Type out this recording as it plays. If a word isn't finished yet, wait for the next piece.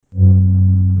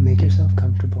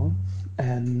Inhale,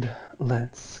 and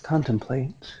let's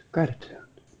contemplate gratitude.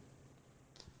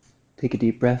 Take a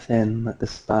deep breath in, let the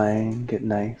spine get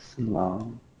nice and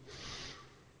long.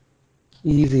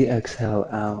 Easy exhale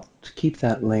out. Keep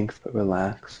that length, but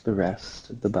relax the rest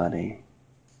of the body.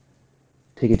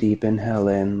 Take a deep inhale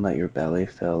in, let your belly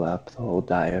fill up, the whole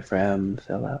diaphragm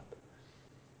fill up.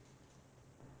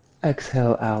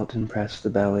 Exhale out and press the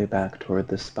belly back toward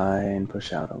the spine,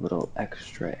 push out a little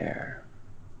extra air.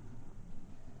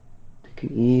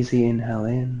 Take an easy inhale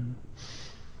in,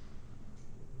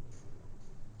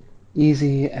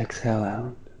 easy exhale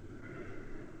out.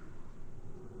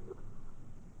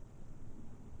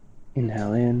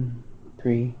 Inhale in,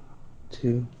 3,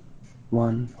 2,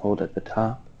 1, hold at the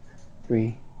top,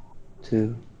 3,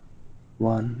 2,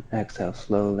 1, exhale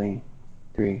slowly,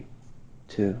 3,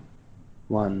 2,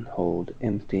 1, hold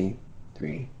empty,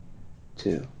 3,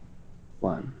 2,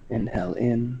 1, inhale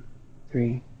in,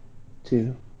 3,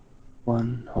 2,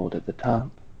 1, hold at the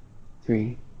top,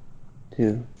 3,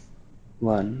 2,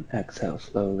 1, exhale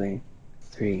slowly,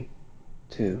 3,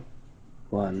 2,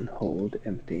 1, hold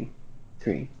empty,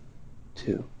 3,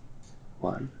 2,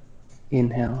 1,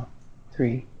 inhale,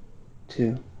 3,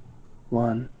 2,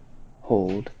 1,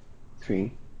 hold,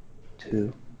 3,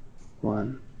 2,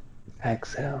 1,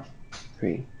 exhale,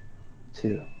 3,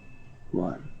 2,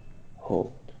 1,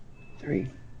 hold, 3,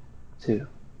 2,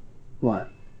 1,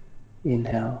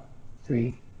 inhale,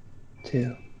 3,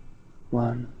 2,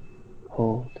 1,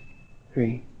 hold,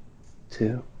 3,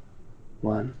 2,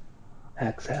 1,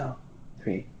 exhale,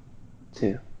 3,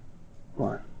 2,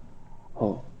 1,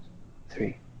 hold,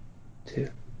 3, 2,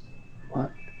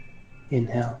 1,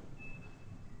 inhale,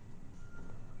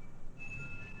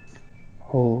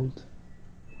 hold,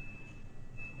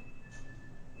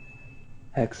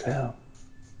 exhale,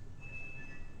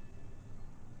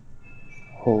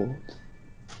 hold,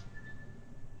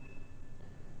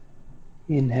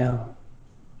 inhale,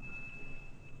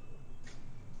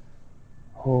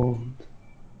 hold,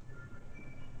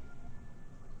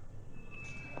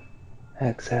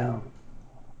 exhale,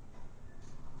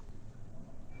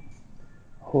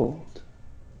 hold,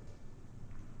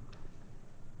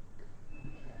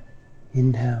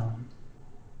 inhale,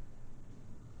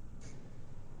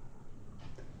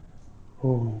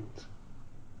 hold,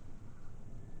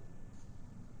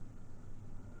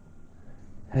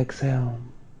 exhale,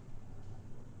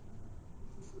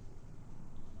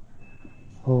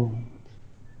 hold,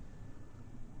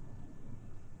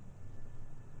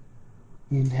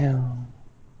 inhale,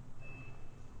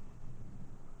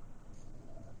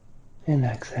 and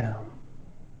exhale.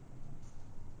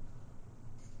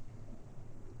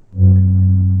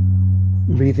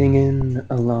 Breathing in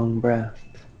a long breath.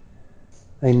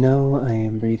 I know I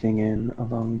am breathing in a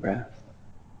long breath.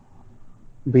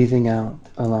 Breathing out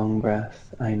a long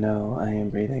breath. I know I am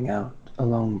breathing out a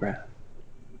long breath.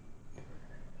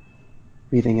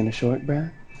 Breathing in a short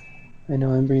breath. I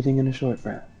know I'm breathing in a short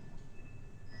breath.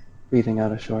 Breathing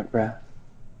out a short breath.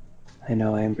 I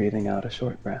know I am breathing out a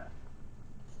short breath.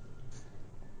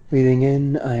 Breathing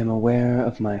in, I am aware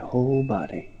of my whole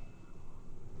body.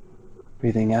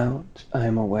 Breathing out, I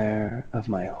am aware of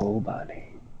my whole body.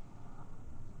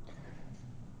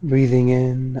 Breathing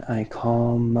in, I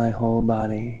calm my whole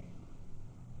body.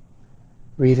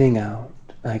 Breathing out,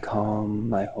 I calm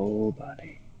my whole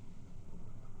body.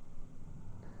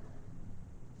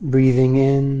 Breathing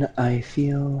in, I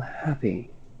feel happy.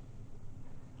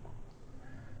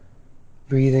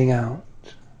 Breathing out,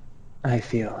 I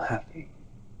feel happy.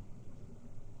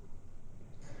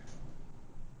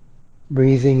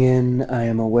 Breathing in, I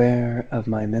am aware of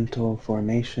my mental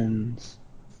formations.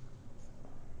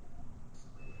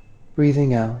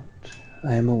 Breathing out,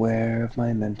 I am aware of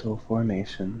my mental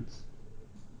formations.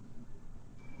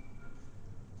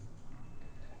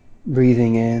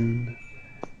 Breathing in,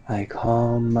 I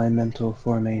calm my mental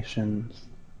formations.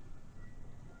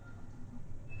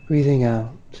 Breathing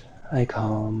out, I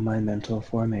calm my mental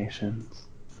formations.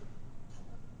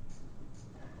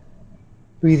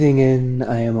 Breathing in,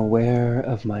 I am aware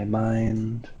of my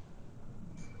mind.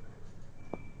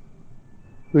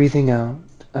 Breathing out,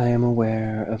 I am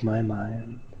aware of my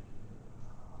mind.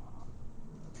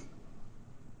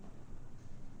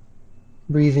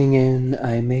 Breathing in,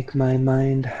 I make my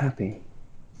mind happy.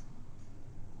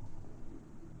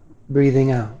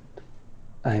 Breathing out,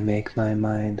 I make my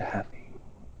mind happy.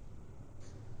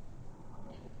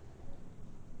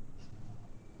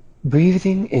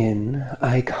 Breathing in,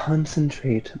 I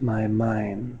concentrate my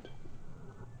mind.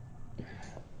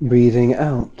 Breathing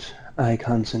out, I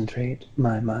concentrate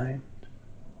my mind.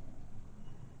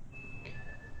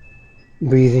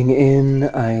 Breathing in,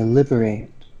 I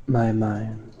liberate my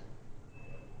mind.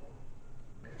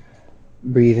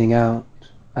 Breathing out,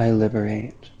 I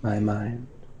liberate my mind.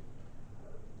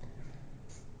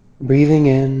 Breathing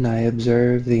in, I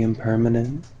observe the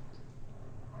impermanence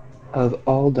of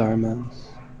all dharmas.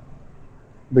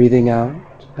 Breathing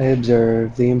out, I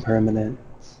observe the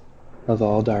impermanence of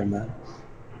all dharmas.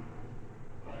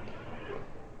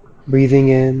 Breathing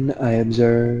in, I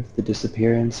observe the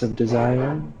disappearance of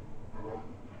desire.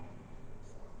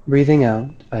 Breathing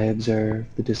out, I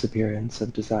observe the disappearance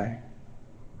of desire.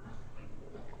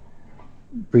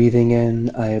 Breathing in,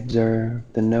 I observe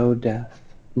the no death,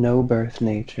 no birth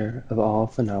nature of all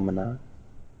phenomena.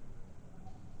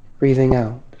 Breathing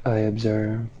out, I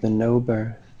observe the no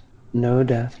birth, no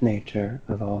death nature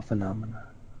of all phenomena.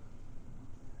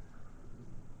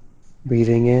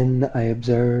 Breathing in, I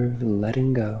observe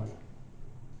letting go.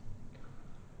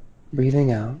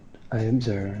 Breathing out, I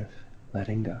observe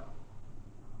letting go.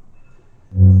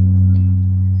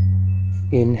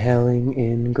 Inhaling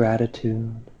in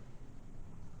gratitude.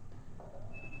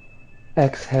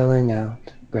 Exhaling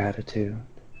out gratitude.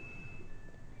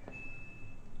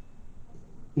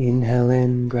 Inhale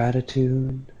in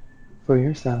gratitude for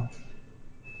yourself.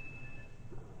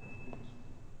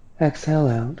 Exhale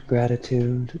out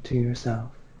gratitude to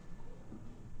yourself.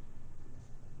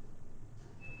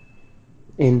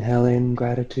 Inhale in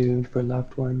gratitude for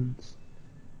loved ones.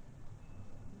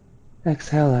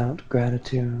 Exhale out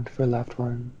gratitude for loved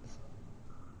ones.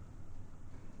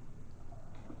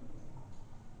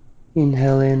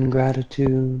 Inhale in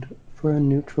gratitude for a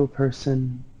neutral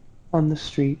person on the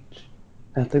street,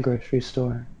 at the grocery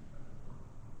store.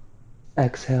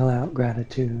 Exhale out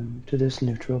gratitude to this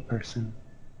neutral person.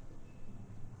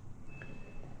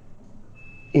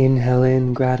 Inhale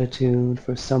in gratitude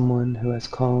for someone who has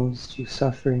caused you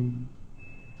suffering.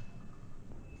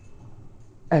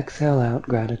 Exhale out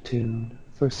gratitude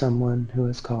for someone who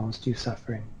has caused you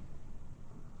suffering.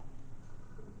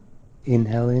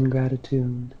 Inhale in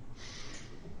gratitude.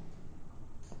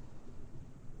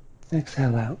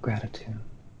 Exhale out gratitude.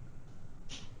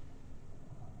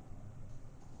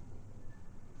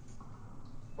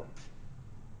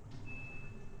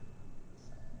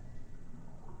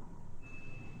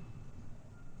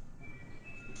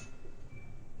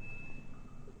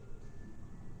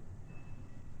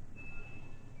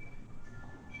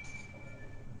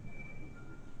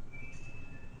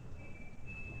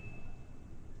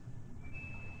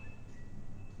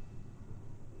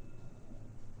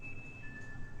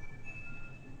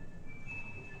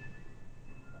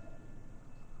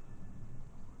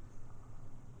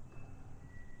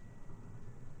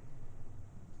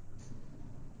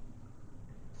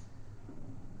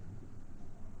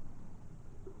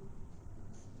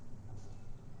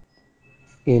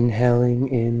 Inhaling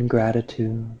in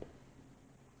gratitude.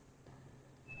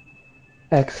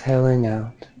 Exhaling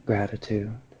out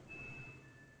gratitude.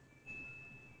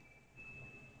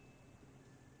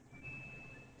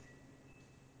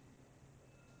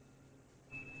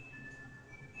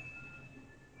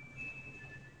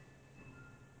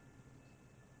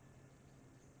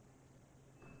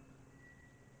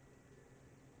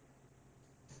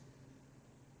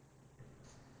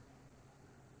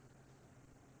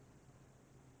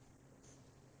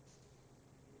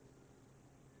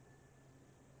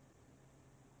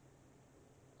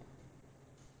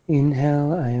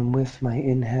 Inhale, I am with my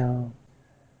inhale.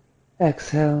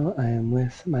 Exhale, I am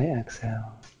with my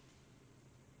exhale.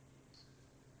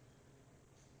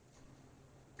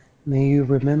 May you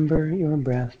remember your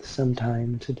breath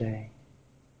sometime today.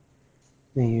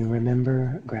 May you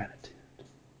remember gratitude.